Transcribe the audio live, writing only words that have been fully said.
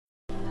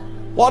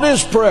What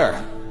is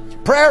prayer?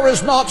 Prayer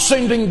is not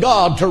sending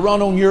God to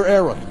run on your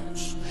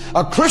errands.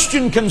 A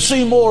Christian can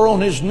see more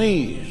on his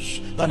knees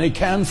than he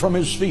can from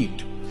his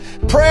feet.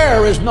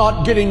 Prayer is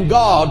not getting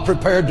God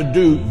prepared to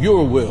do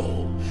your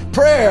will.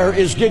 Prayer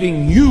is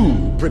getting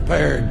you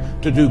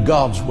prepared to do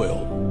God's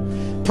will.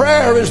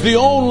 Prayer is the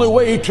only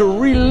way to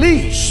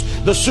release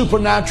the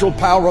supernatural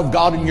power of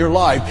God in your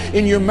life,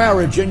 in your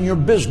marriage, in your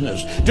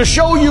business, to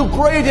show you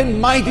great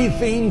and mighty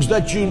things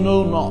that you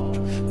know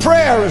not.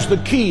 Prayer is the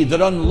key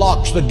that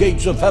unlocks the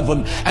gates of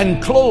heaven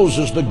and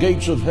closes the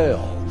gates of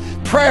hell.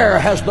 Prayer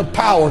has the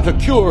power to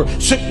cure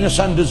sickness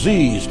and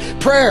disease.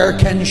 Prayer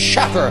can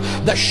shatter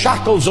the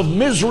shackles of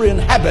misery and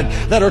habit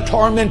that are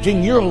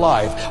tormenting your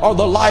life, or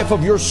the life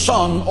of your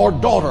son or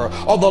daughter,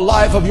 or the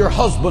life of your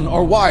husband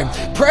or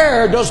wife.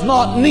 Prayer does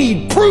not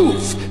need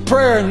proof.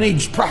 Prayer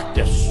needs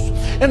practice.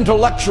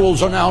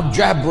 Intellectuals are now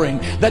jabbering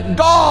that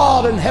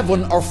God and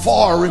heaven are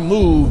far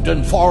removed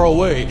and far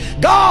away.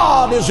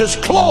 God is as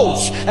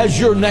close as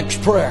your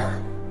next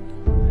prayer.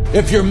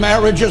 If your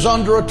marriage is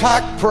under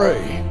attack,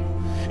 pray.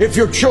 If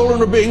your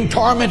children are being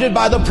tormented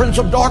by the prince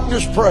of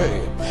darkness,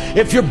 pray.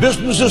 If your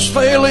business is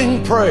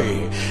failing,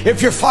 pray.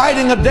 If you're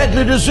fighting a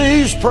deadly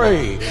disease,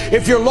 pray.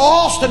 If you're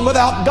lost and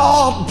without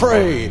God,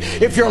 pray.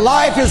 If your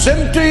life is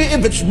empty,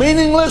 if it's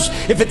meaningless,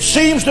 if it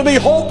seems to be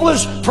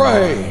hopeless,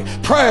 pray.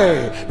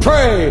 Pray,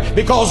 pray,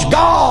 because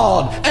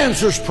God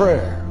answers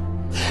prayer.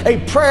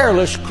 A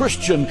prayerless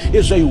Christian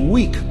is a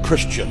weak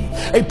Christian.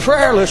 A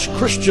prayerless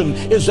Christian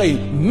is a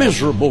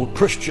miserable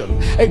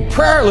Christian. A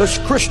prayerless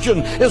Christian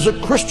is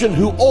a Christian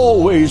who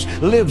always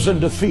lives in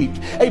defeat.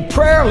 A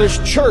prayerless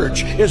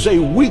church is a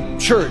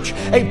weak church.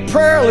 A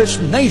prayerless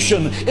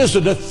nation is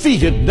a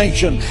defeated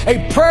nation.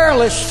 A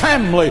prayerless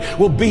family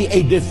will be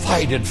a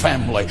divided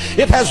family.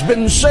 It has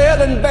been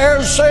said and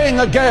bears saying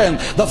again,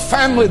 the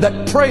family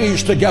that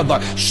prays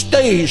together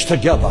stays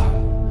together.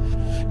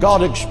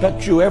 God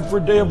expects you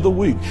every day of the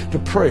week to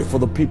pray for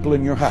the people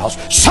in your house.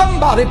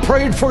 Somebody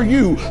prayed for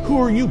you.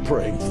 Who are you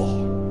praying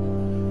for?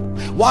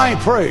 Why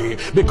pray?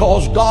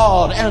 Because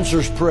God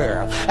answers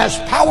prayer. As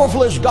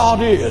powerful as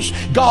God is,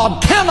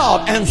 God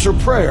cannot answer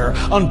prayer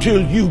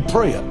until you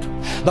pray it.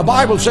 The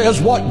Bible says,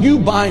 what you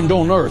bind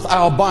on earth,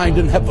 I'll bind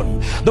in heaven.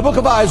 The book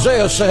of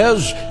Isaiah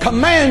says,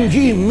 command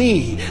ye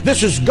me.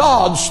 This is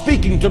God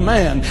speaking to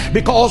man,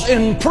 because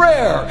in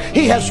prayer,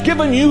 He has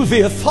given you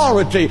the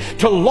authority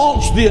to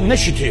launch the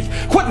initiative.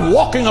 Quit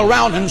walking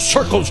around in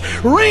circles,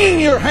 wringing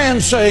your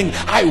hands saying,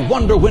 I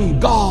wonder when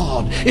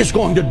God is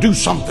going to do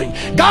something.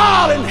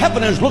 God in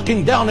heaven is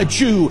looking down at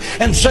you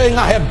and saying,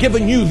 I have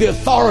given you the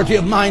authority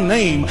of my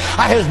name.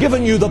 I have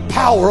given you the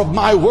power of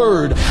my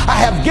word. I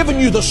have given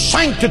you the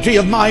sanctity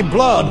of my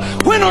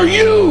blood. When are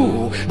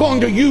you going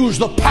to use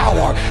the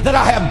power that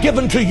I have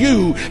given to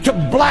you to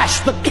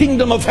blast the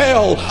kingdom of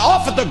hell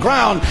off at the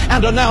ground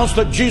and announce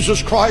that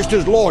Jesus Christ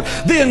is Lord?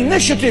 The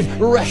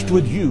initiative rests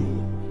with you.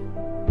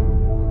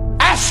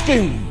 Ask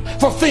Him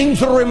for things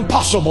that are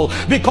impossible,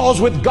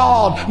 because with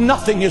God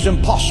nothing is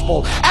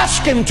impossible.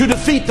 Ask Him to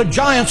defeat the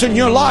giants in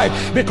your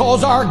life,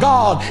 because our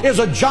God is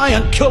a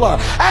giant killer.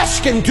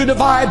 Ask Him to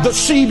divide the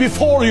sea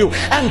before you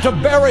and to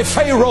bury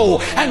Pharaoh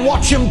and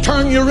watch Him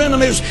turn your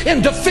enemies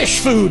into fish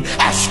food.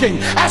 Ask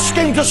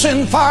Him to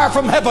send fire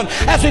from heaven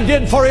as He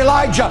did for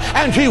Elijah,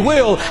 and He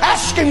will.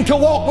 Ask Him to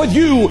walk with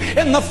you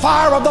in the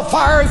fire of the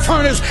fiery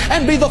furnace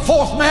and be the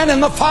fourth man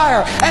in the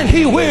fire, and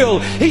He will.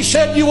 He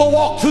said you will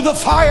walk through the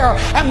fire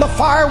and the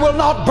fire will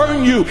not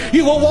burn you.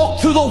 You will walk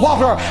through the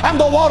water and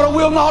the water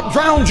will not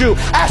drown you.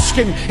 Ask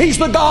Him. He's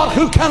the God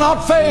who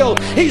cannot fail.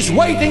 He's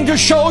waiting to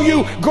show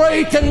you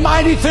great and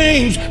mighty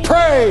things.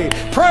 Pray,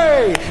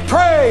 pray,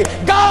 pray.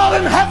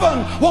 God in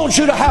heaven wants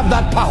you to have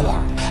that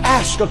power.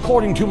 Ask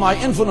according to my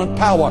infinite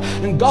power.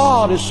 And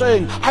God is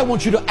saying, I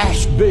want you to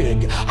ask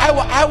big.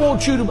 I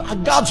want you to,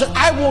 God said,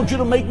 I want you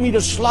to make me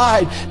to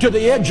slide to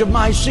the edge of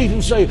my seat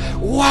and say,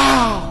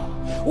 wow.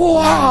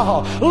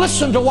 Wow,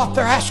 listen to what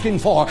they're asking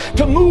for.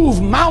 To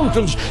move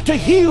mountains, to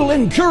heal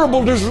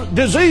incurable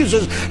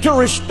diseases, to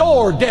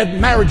restore dead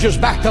marriages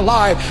back to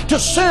life, to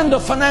send a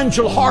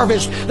financial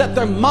harvest that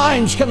their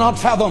minds cannot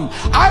fathom.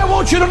 I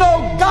want you to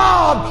know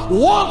God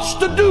wants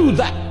to do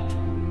that.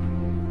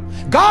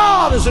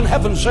 God is in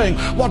heaven saying,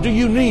 what do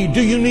you need?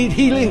 Do you need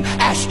healing?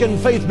 Ask in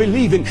faith,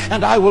 believing,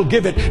 and I will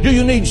give it. Do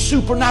you need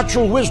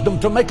supernatural wisdom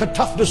to make a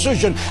tough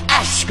decision?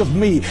 Ask of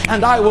me,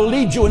 and I will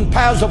lead you in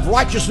paths of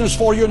righteousness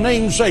for your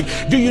name's sake.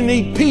 Do you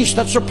need peace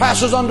that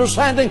surpasses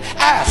understanding?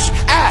 Ask,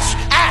 ask,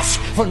 ask,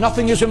 for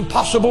nothing is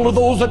impossible to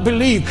those that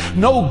believe.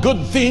 No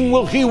good thing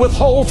will He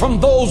withhold from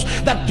those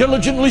that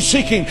diligently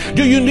seek Him.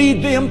 Do you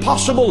need the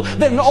impossible?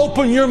 Then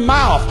open your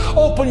mouth.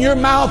 Open your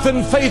mouth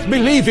in faith,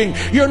 believing.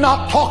 You're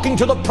not talking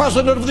to the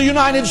President of the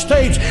United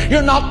States.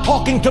 You're not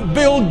talking to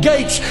Bill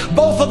Gates.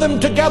 Both of them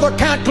together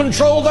can't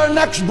control their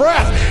next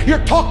breath.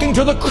 You're talking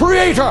to the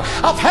Creator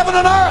of heaven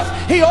and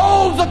earth. He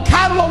owns the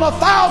cattle on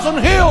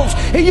 1,000 hills.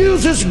 He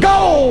uses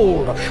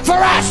gold for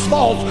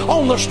asphalt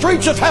on the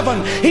streets of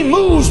heaven. He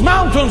moves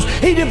mountains.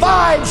 He He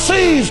divides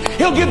seas.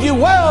 He'll give you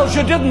wells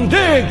you didn't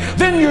dig,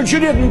 vineyards you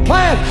didn't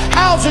plant,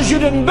 houses you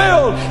didn't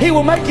build. He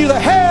will make you the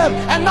head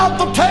and not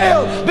the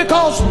tail,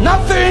 because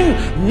nothing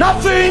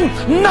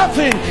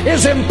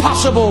is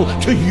impossible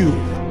to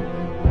you.